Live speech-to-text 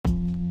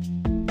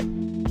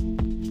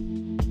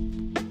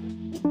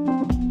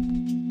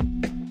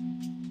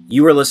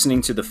You are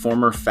listening to the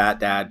Former Fat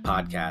Dad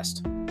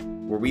podcast,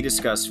 where we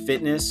discuss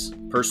fitness,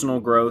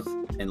 personal growth,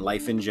 and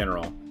life in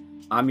general.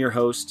 I'm your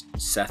host,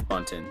 Seth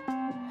Bunton.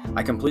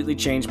 I completely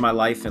changed my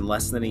life in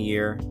less than a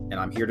year, and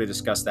I'm here to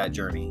discuss that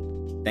journey.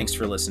 Thanks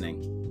for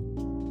listening.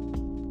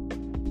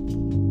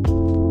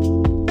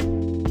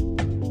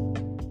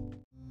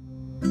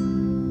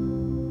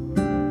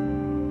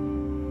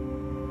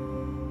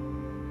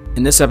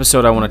 In this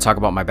episode, I want to talk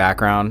about my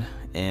background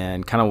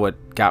and kind of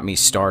what got me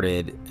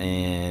started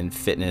in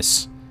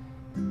fitness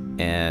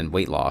and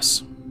weight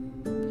loss.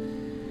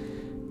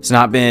 It's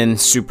not been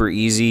super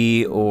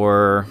easy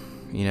or,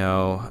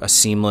 a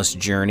seamless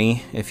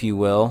journey, if you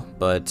will,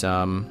 but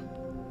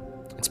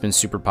it's been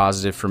super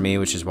positive for me,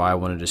 which is why I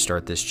wanted to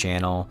start this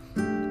channel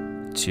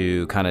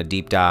to kind of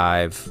deep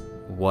dive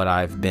what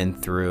I've been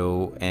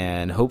through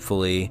and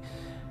hopefully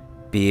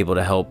be able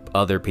to help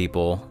other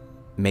people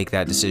make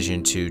that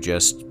decision to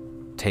just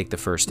take the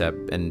first step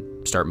and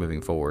start moving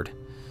forward.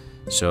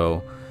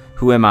 So,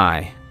 who am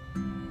I?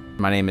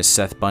 My name is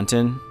Seth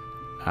Bunton.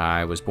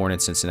 I was born in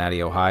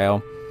Cincinnati,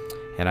 Ohio,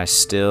 and I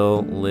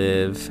still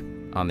live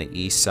on the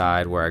east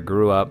side where I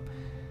grew up,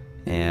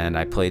 and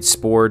I played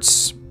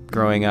sports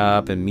growing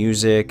up and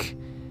music,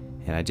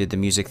 and I did the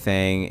music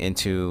thing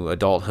into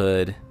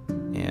adulthood,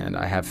 and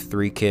I have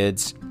 3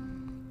 kids,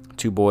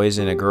 2 boys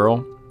and a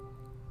girl,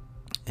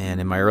 and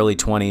in my early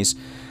 20s,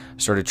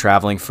 started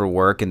traveling for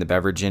work in the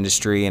beverage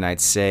industry, and I'd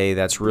say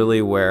that's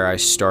really where I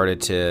started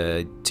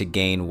to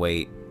gain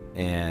weight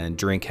and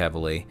drink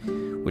heavily,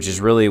 which is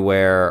really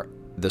where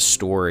the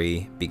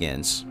story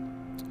begins.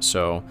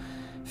 So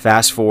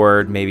fast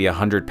forward maybe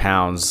 100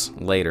 pounds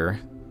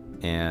later,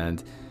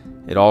 and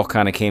it all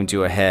kind of came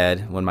to a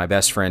head when my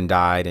best friend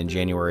died in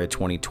January of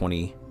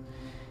 2020,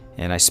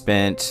 and I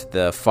spent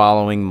the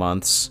following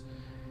months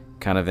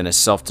kind of in a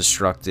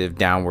self-destructive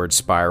downward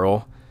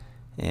spiral.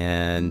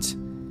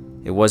 And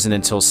it wasn't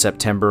until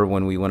September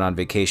when we went on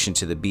vacation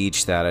to the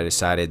beach that I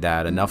decided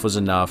that enough was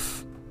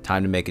enough,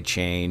 time to make a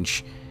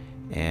change,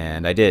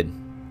 and I did.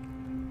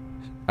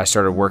 I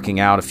started working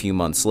out a few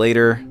months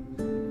later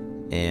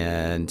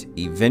and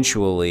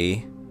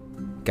eventually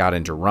got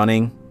into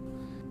running.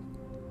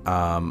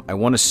 I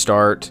want to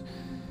start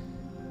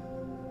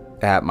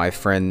at my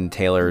friend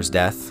Taylor's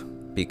death,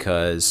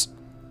 because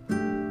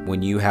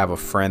when you have a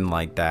friend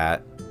like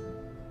that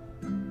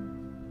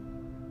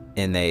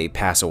and they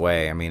pass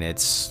away,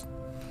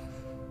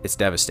 it's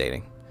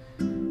devastating.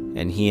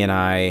 And he and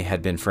I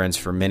had been friends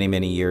for many,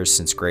 many years,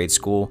 since grade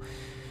school.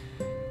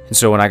 And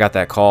so when I got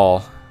that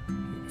call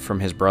from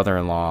his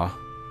brother-in-law,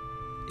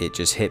 it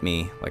just hit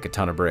me like a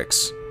ton of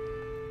bricks.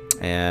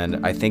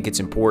 And I think it's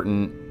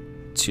important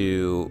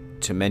to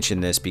mention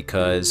this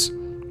because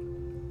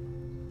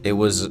it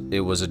was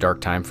a dark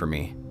time for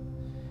me.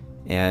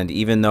 And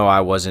even though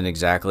I wasn't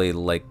exactly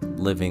like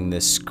living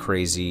this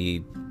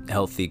crazy,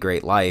 healthy,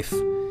 great life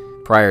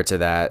prior to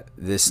that,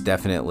 this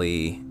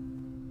definitely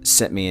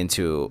sent me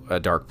into a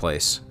dark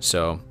place.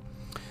 So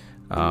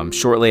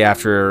shortly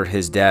after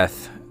his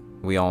death,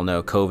 we all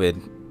know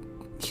COVID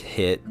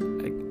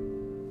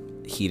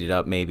heated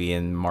up maybe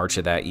in March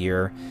of that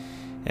year,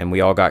 and we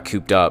all got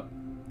cooped up.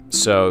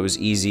 So it was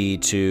easy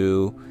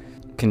to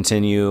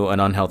continue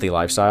an unhealthy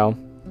lifestyle.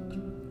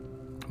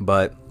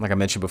 But like I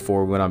mentioned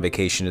before, we went on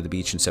vacation to the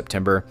beach in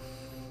September,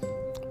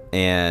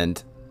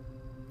 and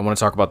I want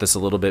to talk about this a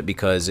little bit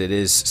because it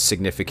is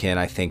significant,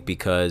 I think,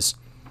 because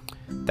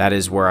that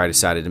is where I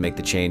decided to make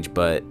the change.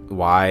 But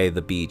why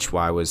the beach?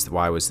 Why was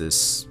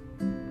this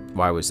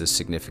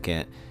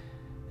significant?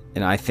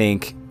 And I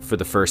think for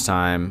the first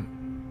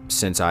time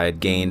since I had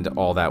gained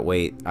all that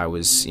weight, I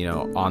was,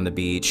 on the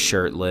beach,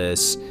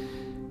 shirtless,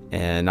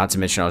 and not to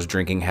mention I was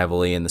drinking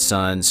heavily in the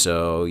sun.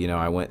 So,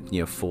 I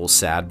went, full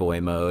sad boy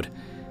mode,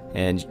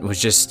 and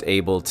was just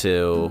able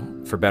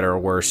to, for better or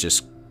worse,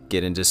 just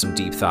get into some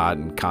deep thought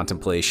and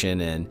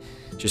contemplation and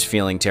just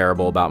feeling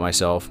terrible about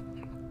myself.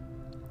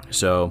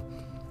 So,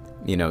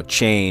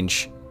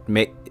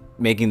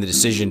 making the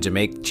decision to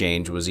make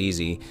change was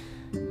easy,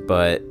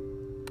 but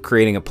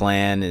creating a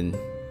plan and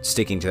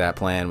sticking to that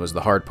plan was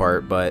the hard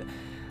part. But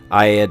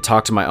I had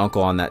talked to my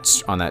uncle on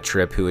that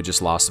trip, who had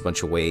just lost a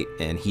bunch of weight,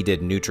 and he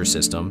did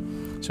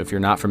Nutrisystem. So if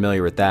you're not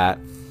familiar with that,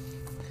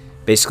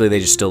 basically they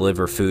just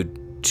deliver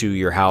food to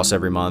your house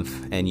every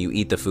month, and you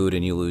eat the food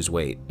and you lose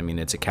weight.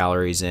 It's a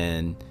calories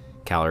in,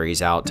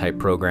 calories out type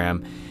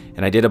program.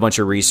 And I did a bunch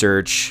of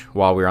research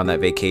while we were on that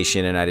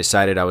vacation, and I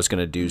decided I was going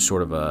to do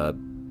sort of a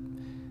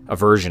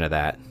version of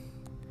that,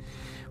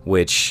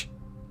 which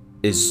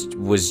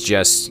was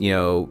just,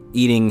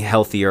 eating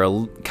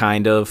healthier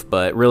kind of,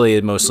 but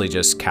really mostly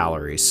just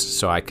calories.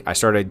 So I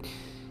started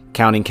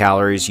counting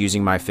calories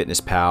using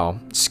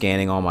MyFitnessPal,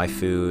 scanning all my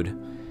food,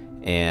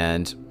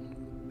 and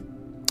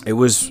it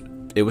was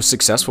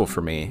successful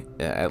for me.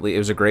 At least it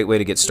was a great way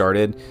to get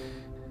started,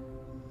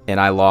 and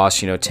I lost,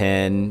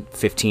 10,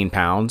 15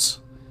 pounds.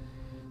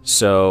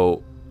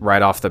 So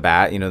right off the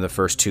bat, the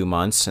first 2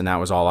 months, and that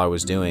was all I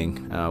was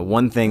doing.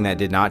 One thing that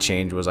did not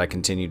change was I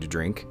continued to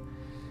drink,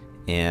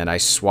 and I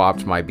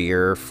swapped my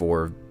beer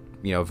for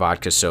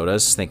vodka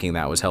sodas, thinking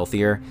that was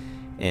healthier.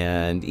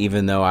 And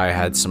even though I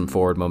had some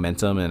forward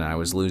momentum and I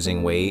was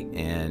losing weight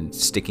and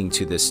sticking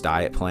to this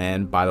diet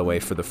plan, by the way,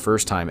 for the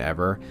first time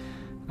ever,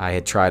 I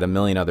had tried a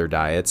million other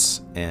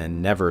diets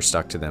and never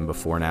stuck to them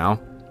before now.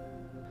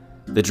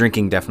 The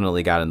drinking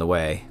definitely got in the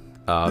way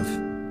of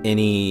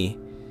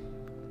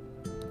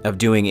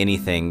doing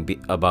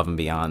anything above and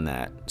beyond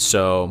that.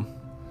 So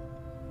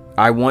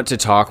I want to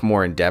talk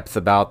more in depth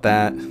about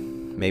that,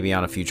 maybe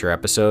on a future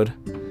episode,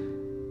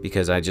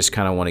 because I just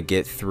kind of want to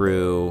get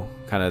through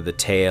kind of the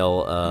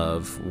tale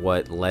of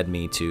what led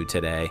me to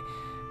today.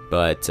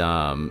 But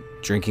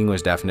drinking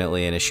was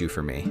definitely an issue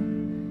for me.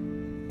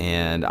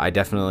 And I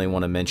definitely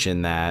want to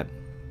mention that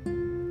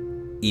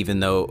even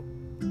though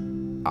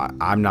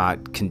I'm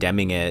not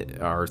condemning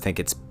it or think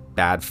it's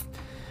bad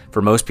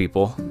for most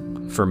people,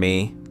 for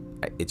me,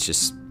 it's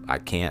just, I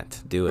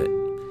can't do it.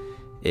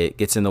 It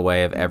gets in the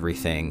way of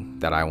everything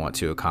that I want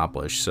to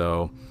accomplish.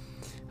 So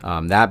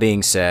that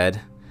being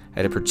said, I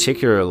had a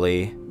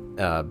particularly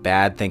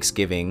bad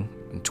Thanksgiving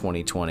in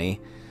 2020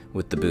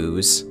 with the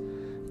booze,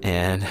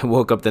 and I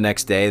woke up the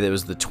next day. That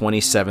was the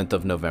 27th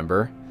of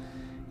November,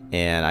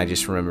 and I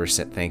just remember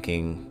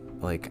thinking,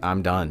 like,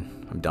 I'm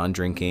done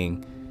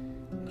drinking.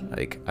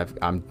 Like,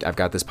 I've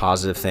got this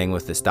positive thing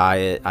with this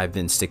diet I've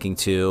been sticking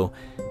to,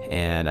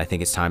 and I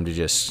think it's time to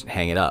just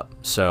hang it up.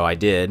 So I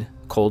did,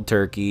 cold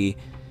turkey.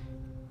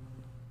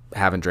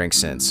 Haven't drank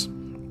since.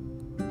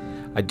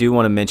 I do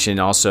want to mention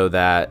also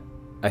that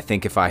I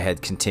think if I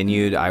had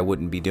continued, I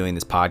wouldn't be doing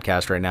this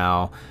podcast right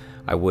now.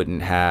 I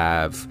wouldn't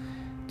have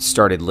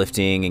started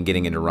lifting and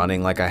getting into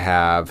running like I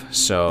have.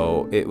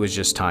 So it was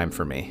just time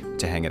for me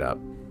to hang it up.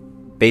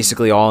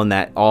 Basically all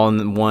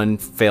in one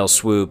fell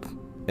swoop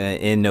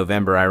in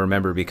November, I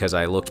remember, because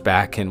I looked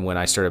back, and when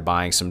I started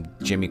buying some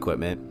gym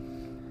equipment,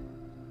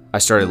 I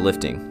started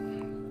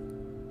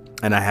lifting.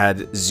 And I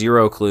had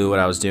zero clue what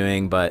I was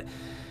doing, but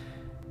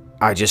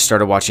I just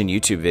started watching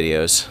YouTube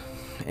videos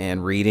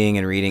and reading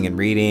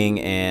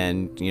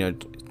and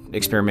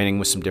experimenting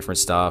with some different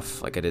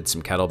stuff. Like, I did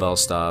some kettlebell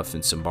stuff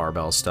and some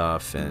barbell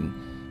stuff and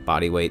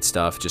body weight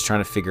stuff, just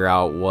trying to figure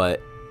out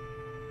what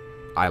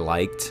I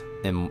liked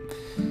and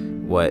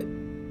what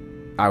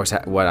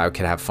I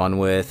could have fun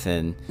with.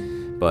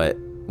 But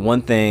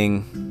one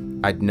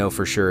thing I know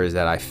for sure is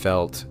that I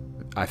felt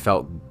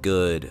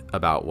good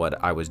about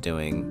what I was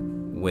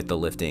doing with the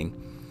lifting,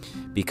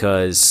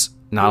 because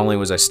not only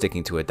was I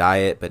sticking to a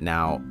diet, but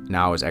now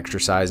I was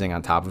exercising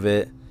on top of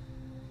it.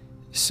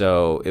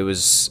 So it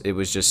was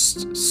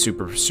just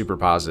super, super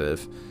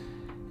positive.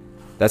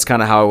 That's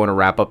kind of how I want to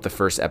wrap up the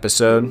first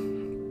episode,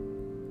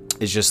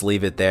 is just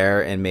leave it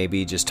there and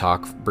maybe just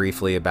talk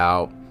briefly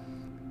about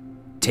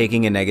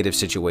taking a negative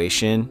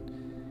situation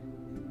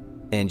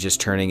and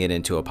just turning it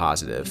into a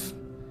positive.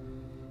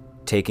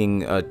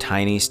 Taking a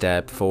tiny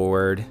step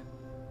forward,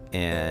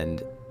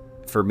 and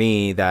for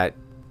me, that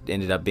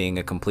ended up being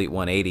a complete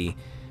 180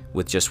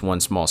 with just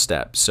one small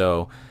step.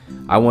 So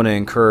I want to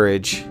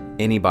encourage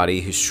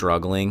anybody who's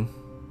struggling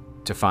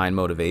to find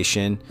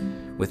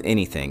motivation with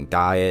anything,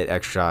 diet,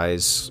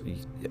 exercise,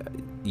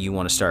 you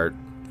want to start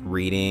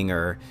reading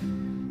or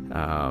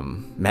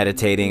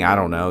meditating, I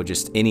don't know,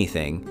 just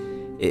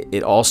anything.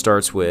 It all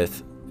starts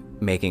with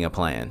making a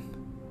plan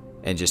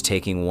and just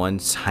taking one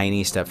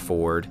tiny step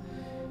forward.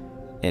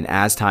 And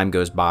as time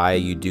goes by,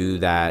 you do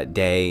that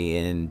day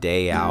in,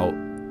 day out,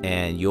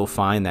 and you'll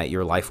find that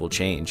your life will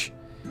change.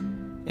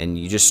 And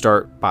you just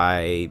start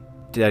by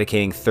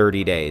dedicating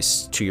 30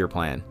 days to your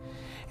plan,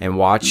 and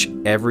watch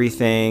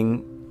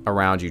everything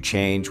around you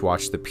change.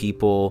 Watch the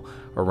people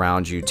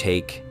around you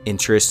take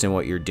interest in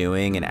what you're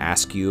doing and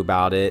ask you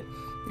about it.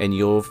 And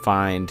you'll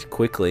find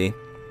quickly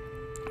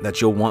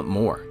that you'll want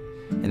more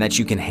and that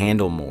you can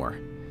handle more.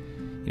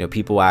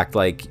 People act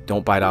like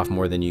don't bite off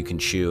more than you can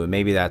chew. And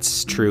maybe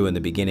that's true in the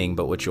beginning,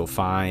 but what you'll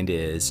find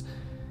is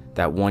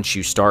that once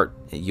you start,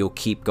 you'll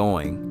keep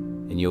going,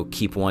 and you'll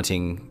keep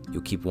wanting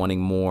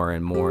more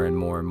and more and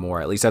more and more.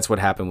 At least that's what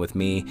happened with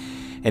me.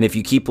 And if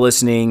you keep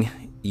listening,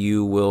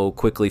 you will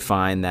quickly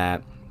find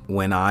that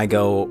when I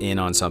go in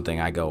on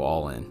something, I go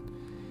all in.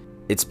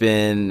 It's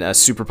been a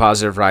super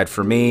positive ride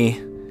for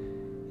me.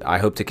 I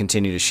hope to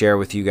continue to share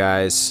with you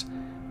guys.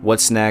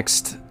 What's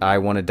next? I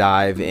want to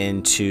dive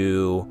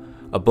into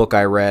a book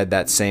I read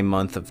that same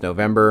month of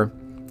November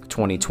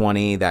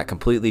 2020 that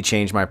completely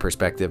changed my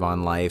perspective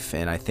on life,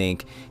 and I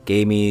think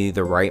gave me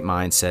the right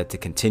mindset to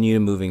continue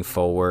moving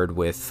forward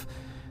with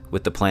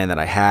the plan that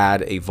I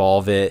had,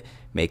 evolve it,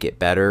 make it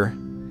better.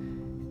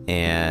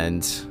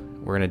 And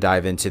we're going to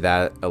dive into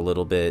that a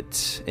little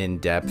bit in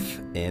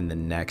depth in the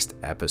next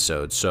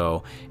episode.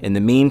 So in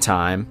the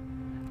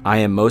meantime, I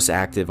am most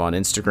active on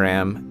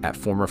Instagram at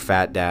Former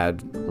Fat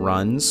Dad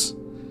Runs.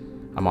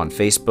 I'm on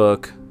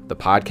Facebook. The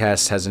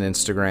podcast has an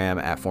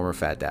Instagram at Former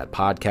Fat Dad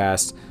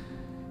Podcast.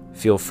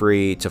 Feel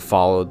free to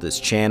follow this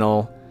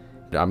channel.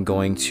 I'm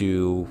going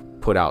to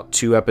put out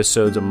 2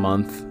 episodes a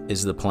month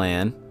is the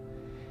plan.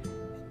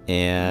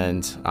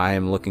 And I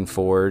am looking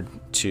forward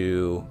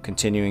to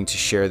continuing to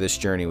share this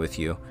journey with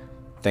you.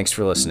 Thanks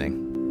for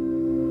listening.